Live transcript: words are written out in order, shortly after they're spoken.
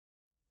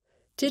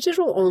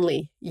Digital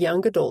only,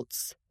 young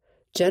adults.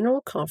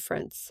 General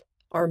Conference,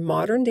 Our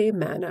Modern Day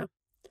Manna,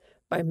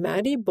 by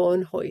Maddie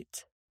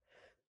Bowen-Hoyt.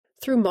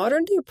 Through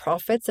modern-day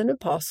prophets and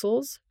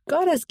apostles,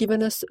 God has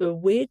given us a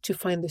way to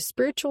find the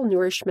spiritual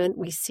nourishment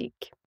we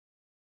seek.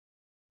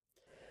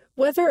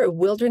 Whether a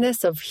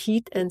wilderness of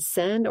heat and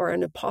sand or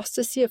an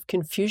apostasy of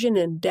confusion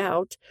and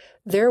doubt,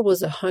 there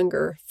was a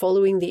hunger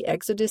following the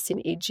Exodus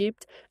in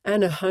Egypt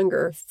and a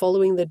hunger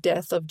following the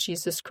death of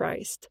Jesus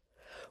Christ.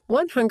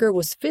 One hunger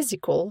was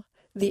physical,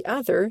 the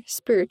other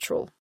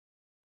spiritual.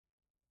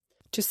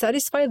 To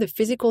satisfy the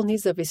physical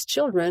needs of his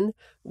children,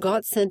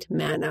 God sent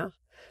manna.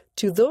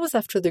 To those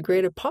after the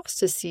great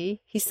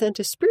apostasy, he sent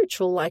a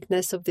spiritual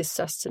likeness of this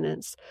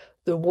sustenance,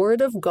 the word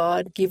of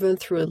God given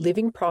through a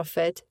living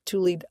prophet to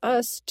lead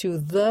us to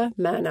the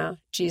manna,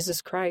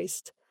 Jesus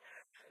Christ.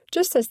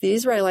 Just as the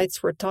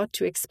Israelites were taught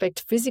to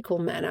expect physical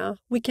manna,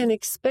 we can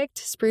expect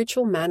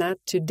spiritual manna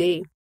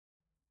today.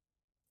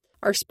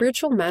 Our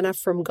spiritual manna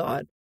from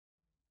God.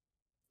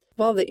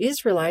 While the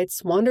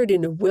Israelites wandered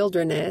in a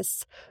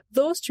wilderness,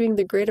 those during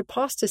the great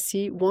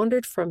apostasy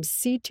wandered from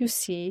sea to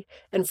sea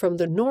and from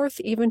the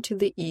north even to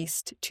the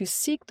east to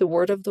seek the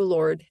word of the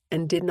Lord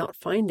and did not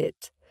find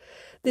it.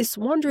 This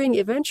wandering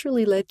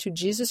eventually led to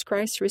Jesus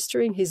Christ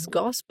restoring his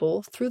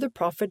gospel through the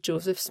prophet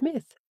Joseph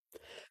Smith.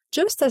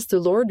 Just as the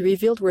Lord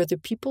revealed where the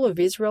people of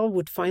Israel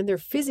would find their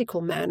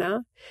physical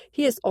manna,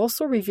 he has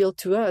also revealed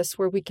to us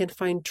where we can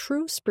find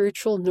true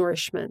spiritual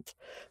nourishment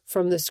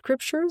from the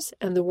scriptures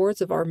and the words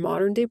of our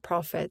modern-day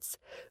prophets,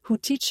 who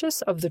teach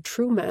us of the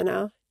true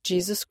manna,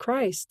 Jesus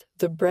Christ,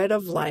 the bread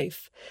of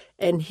life,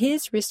 and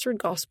his restored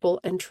gospel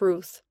and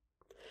truth.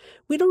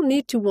 We don't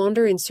need to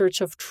wander in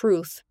search of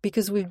truth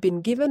because we've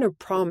been given a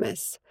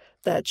promise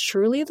that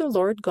surely the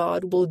Lord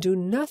God will do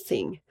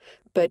nothing,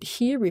 but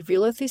he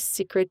revealeth his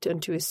secret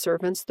unto his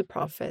servants the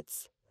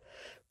prophets.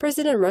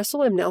 President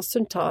Russell M.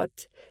 Nelson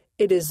taught,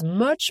 "It is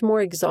much more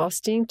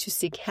exhausting to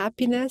seek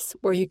happiness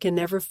where you can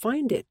never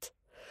find it."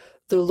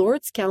 The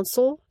Lord's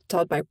counsel,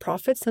 taught by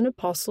prophets and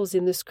apostles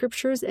in the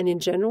scriptures and in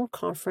general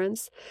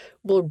conference,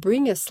 will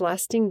bring us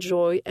lasting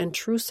joy and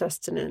true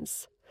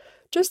sustenance.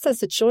 Just as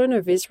the children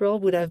of Israel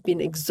would have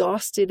been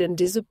exhausted and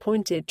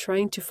disappointed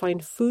trying to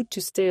find food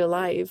to stay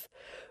alive,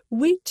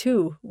 we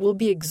too will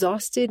be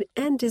exhausted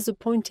and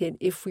disappointed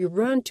if we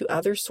run to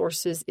other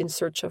sources in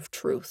search of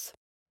truth.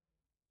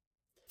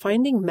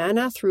 Finding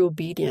manna through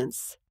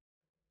obedience.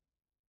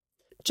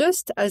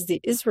 Just as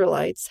the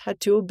Israelites had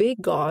to obey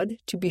God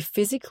to be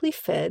physically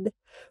fed,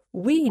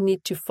 we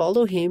need to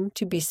follow him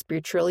to be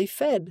spiritually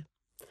fed.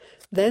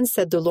 Then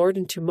said the Lord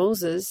unto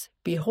Moses,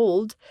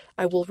 Behold,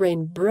 I will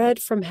rain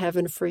bread from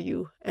heaven for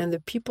you, and the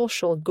people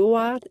shall go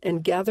out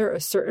and gather a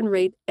certain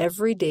rate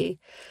every day,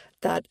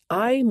 that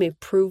I may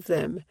prove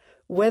them,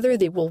 whether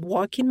they will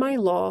walk in my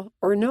law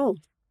or no.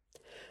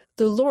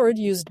 The Lord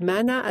used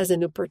manna as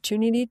an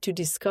opportunity to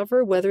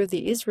discover whether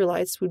the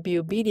Israelites would be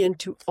obedient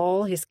to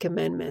all his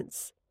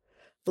commandments.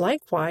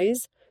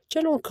 Likewise,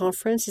 General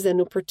Conference is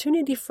an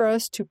opportunity for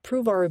us to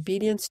prove our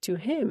obedience to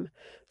him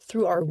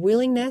through our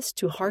willingness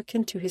to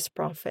hearken to his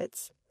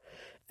prophets.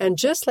 And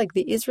just like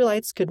the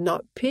Israelites could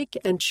not pick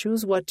and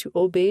choose what to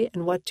obey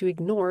and what to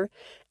ignore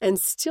and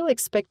still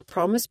expect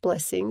promised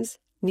blessings,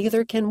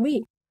 neither can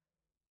we.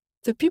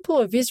 The people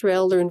of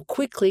Israel learned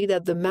quickly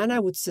that the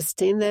manna would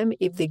sustain them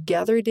if they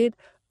gathered it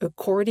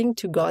according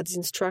to God's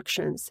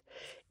instructions.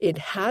 It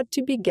had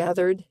to be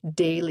gathered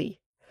daily.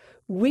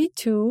 We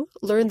too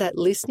learn that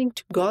listening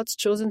to God's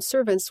chosen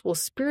servants will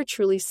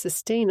spiritually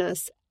sustain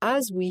us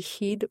as we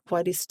heed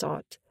what is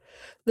taught.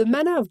 The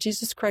manna of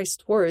Jesus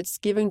Christ's words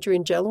given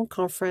during General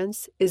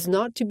Conference is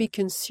not to be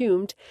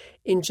consumed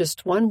in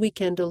just one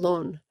weekend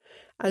alone.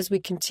 As we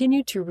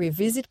continue to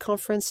revisit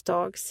conference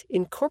talks,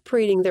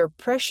 incorporating their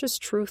precious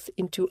truth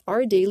into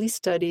our daily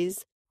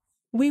studies,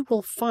 we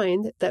will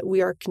find that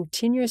we are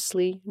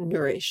continuously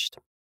nourished.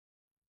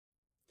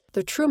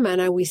 The true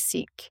manna we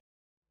seek.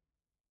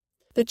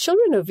 The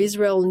children of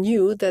Israel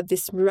knew that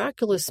this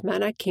miraculous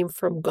manna came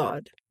from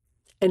God,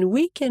 and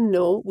we can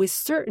know with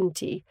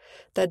certainty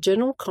that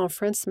General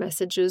Conference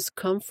messages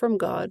come from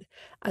God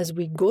as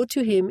we go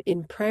to him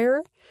in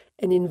prayer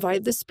and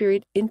invite the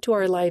Spirit into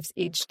our lives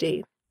each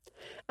day.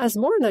 As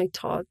Manna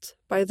taught,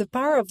 by the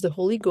power of the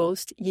Holy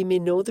Ghost ye may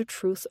know the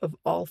truth of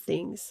all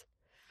things.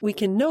 We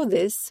can know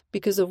this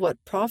because of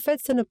what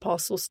prophets and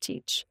apostles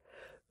teach,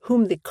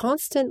 whom they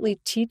constantly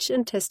teach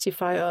and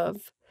testify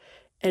of,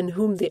 and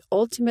whom they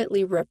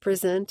ultimately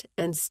represent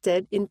and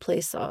stand in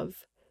place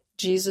of,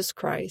 Jesus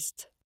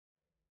Christ.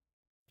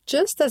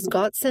 Just as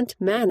God sent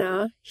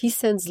manna, he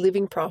sends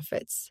living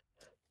prophets.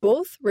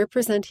 Both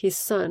represent his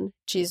Son,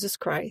 Jesus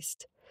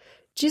Christ.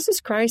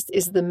 Jesus Christ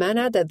is the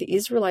manna that the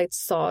Israelites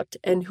sought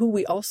and who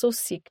we also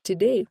seek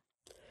today.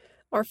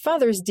 Our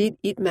fathers did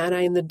eat manna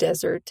in the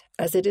desert,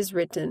 as it is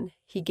written,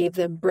 He gave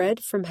them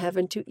bread from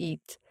heaven to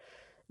eat.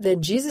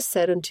 Then Jesus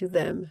said unto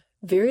them,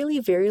 Verily,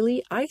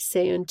 verily, I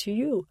say unto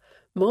you,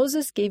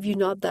 Moses gave you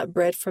not that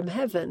bread from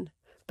heaven,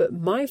 but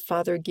my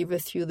Father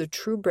giveth you the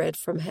true bread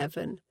from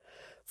heaven.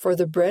 For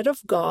the bread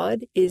of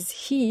God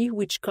is he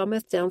which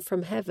cometh down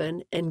from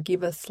heaven, and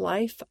giveth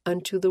life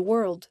unto the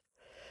world.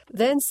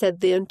 Then said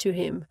they unto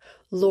him,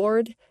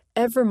 Lord,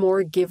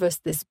 evermore give us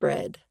this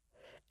bread.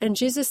 And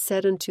Jesus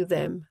said unto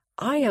them,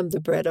 I am the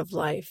bread of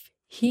life.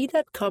 He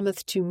that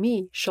cometh to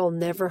me shall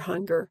never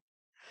hunger.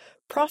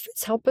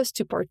 Prophets help us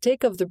to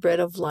partake of the bread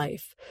of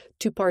life,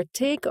 to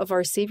partake of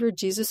our Savior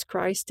Jesus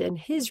Christ and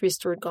his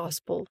restored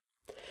gospel.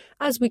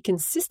 As we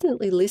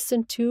consistently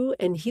listen to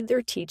and heed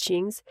their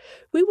teachings,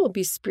 we will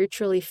be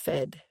spiritually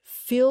fed,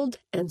 filled,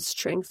 and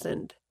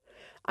strengthened.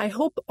 I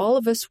hope all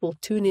of us will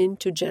tune in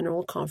to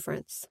General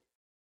Conference.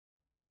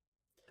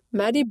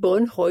 Maddie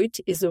Boon-Hoyt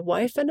is a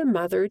wife and a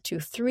mother to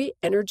 3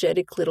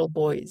 energetic little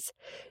boys.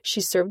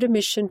 She served a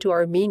mission to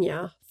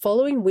Armenia,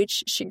 following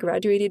which she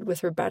graduated with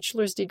her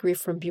bachelor's degree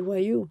from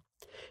BYU.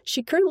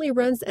 She currently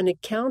runs an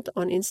account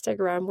on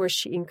Instagram where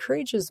she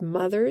encourages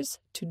mothers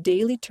to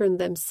daily turn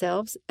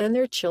themselves and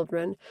their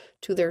children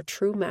to their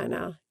true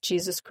manna,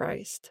 Jesus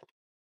Christ.